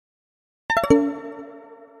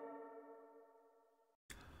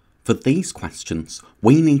For these questions,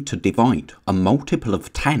 we need to divide a multiple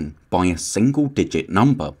of 10 by a single digit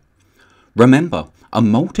number. Remember, a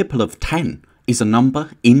multiple of 10 is a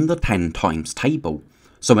number in the 10 times table,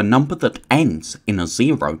 so a number that ends in a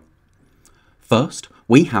 0. First,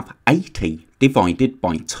 we have 80 divided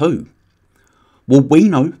by 2. Well, we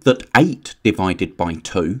know that 8 divided by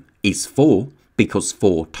 2 is 4 because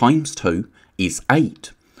 4 times 2 is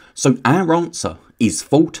 8. So our answer is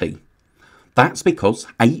 40. That's because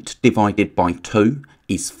 8 divided by 2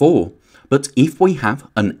 is 4, but if we have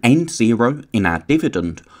an end 0 in our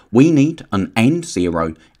dividend, we need an end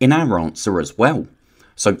 0 in our answer as well.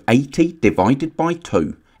 So 80 divided by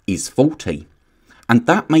 2 is 40. And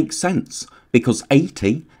that makes sense because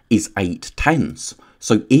 80 is 8 tenths.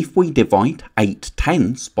 So if we divide 8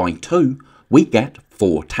 tenths by 2, we get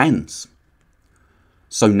 4 tenths.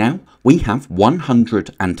 So now we have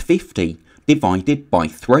 150 divided by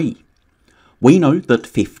 3. We know that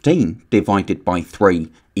 15 divided by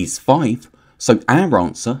 3 is 5, so our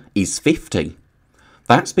answer is 50.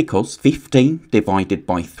 That's because 15 divided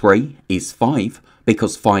by 3 is 5,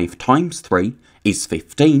 because 5 times 3 is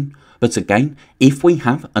 15. But again, if we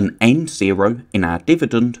have an end 0 in our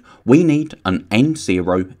dividend, we need an end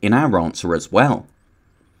 0 in our answer as well.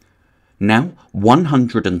 Now,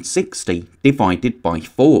 160 divided by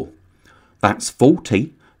 4. That's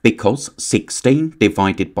 40, because 16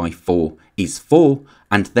 divided by 4 is 4,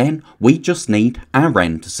 and then we just need our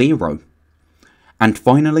end 0. And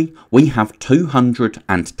finally, we have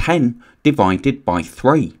 210 divided by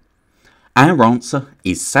 3. Our answer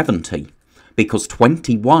is 70, because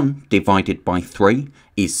 21 divided by 3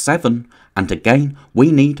 is 7, and again,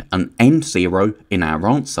 we need an end 0 in our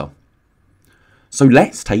answer. So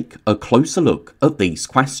let's take a closer look at these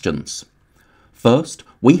questions. First,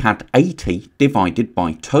 we had 80 divided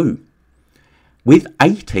by 2. With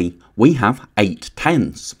 80, we have 8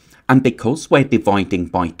 tenths, and because we're dividing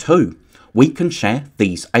by 2, we can share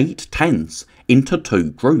these 8 tenths into 2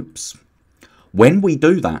 groups. When we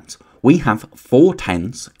do that, we have 4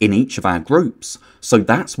 tenths in each of our groups, so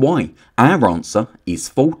that's why our answer is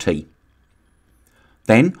 40.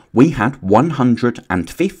 Then we had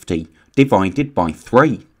 150 divided by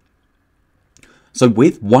 3. So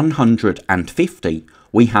with 150,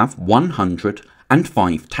 we have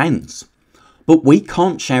 105 tenths. But we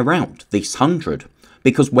can't share out this 100,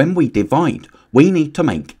 because when we divide, we need to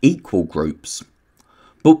make equal groups.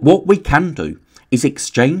 But what we can do is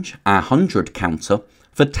exchange our 100 counter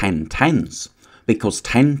for 10 tenths, because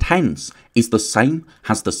 10 tenths has the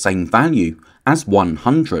same value as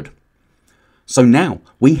 100. So now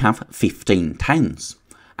we have 15 tenths,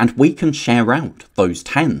 and we can share out those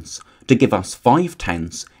tenths to give us 5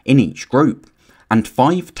 tenths in each group, and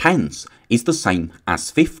 5 tenths is the same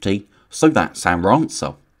as 50, so that's our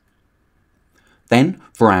answer. Then,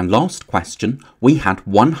 for our last question, we had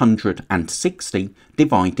 160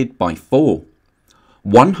 divided by 4.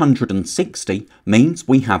 160 means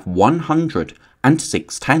we have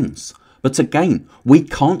 106 tenths, but again, we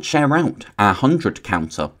can't share out our 100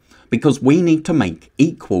 counter because we need to make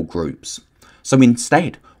equal groups. So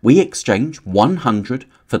instead, we exchange 100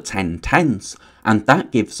 for 10 tenths, and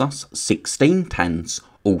that gives us 16 tenths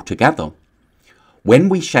altogether. When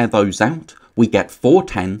we share those out, we get 4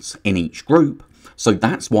 tenths in each group, so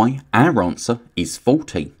that's why our answer is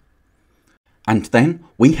 40. And then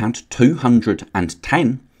we had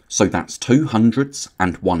 210, so that's 2 hundredths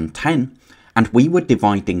and 1 10, and we were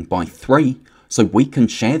dividing by 3, so we can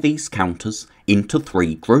share these counters into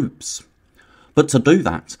 3 groups. But to do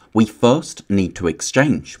that, we first need to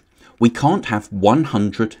exchange. We can't have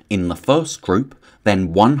 100 in the first group,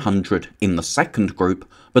 then 100 in the second group,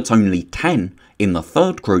 but only 10 in the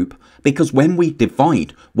third group, because when we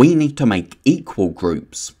divide, we need to make equal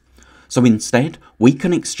groups. So instead, we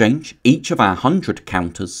can exchange each of our 100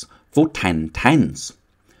 counters for 10 tens.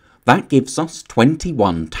 That gives us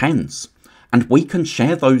 21 tens, and we can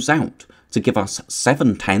share those out to give us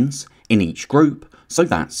 7 tens in each group, so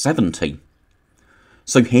that's 70.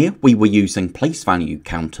 So here we were using place value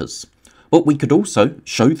counters, but we could also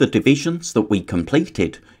show the divisions that we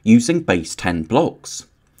completed using base 10 blocks.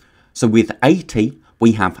 So with 80,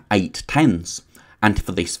 we have 8 tens, and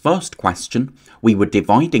for this first question, we were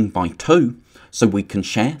dividing by 2, so we can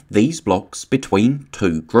share these blocks between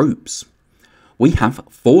 2 groups. We have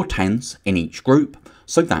 4 tens in each group,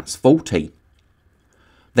 so that's 40.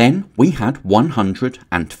 Then we had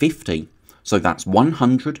 150, so that's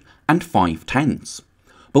 105 tenths.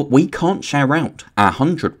 But we can't share out our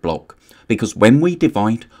 100 block, because when we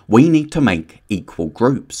divide, we need to make equal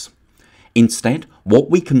groups. Instead, what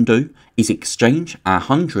we can do is exchange our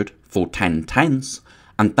 100 for 10 tens,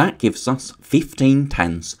 and that gives us 15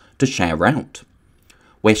 tens to share out.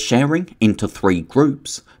 We're sharing into 3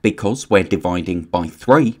 groups because we're dividing by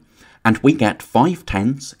 3, and we get 5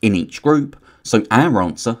 tens in each group, so our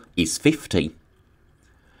answer is 50.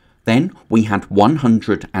 Then we had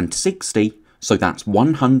 160, so that's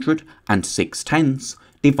 106 tens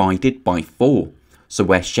divided by 4, so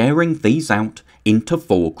we're sharing these out into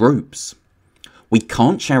 4 groups. We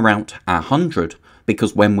can't share out our 100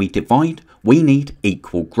 because when we divide, we need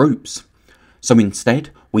equal groups. So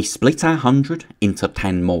instead, we split our 100 into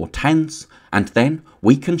 10 more tens, and then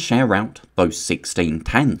we can share out those 16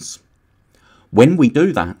 tens. When we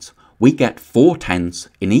do that, we get 4 tens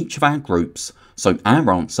in each of our groups, so our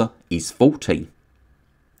answer is 40.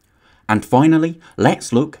 And finally,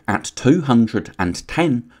 let's look at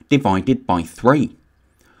 210 divided by 3.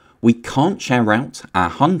 We can't share out our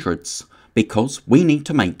hundreds because we need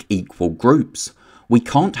to make equal groups. We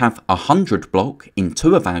can't have a 100 block in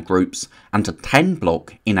 2 of our groups and a 10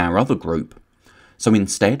 block in our other group. So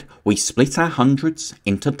instead, we split our hundreds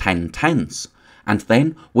into 10 tens, and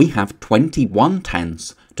then we have 21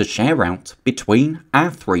 tens to share out between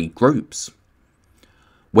our 3 groups.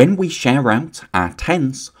 When we share out our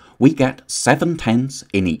tens, we get 7 tens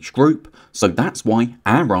in each group, so that's why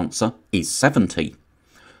our answer is 70.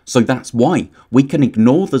 So that's why we can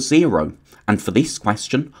ignore the 0, and for this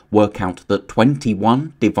question work out that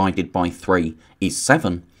 21 divided by 3 is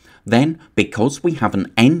 7. Then, because we have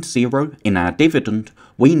an end 0 in our dividend,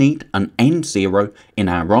 we need an end 0 in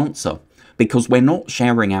our answer. Because we're not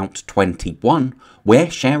sharing out 21, we're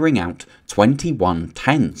sharing out 21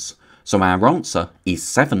 tens. So our answer is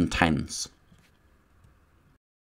 7 tens.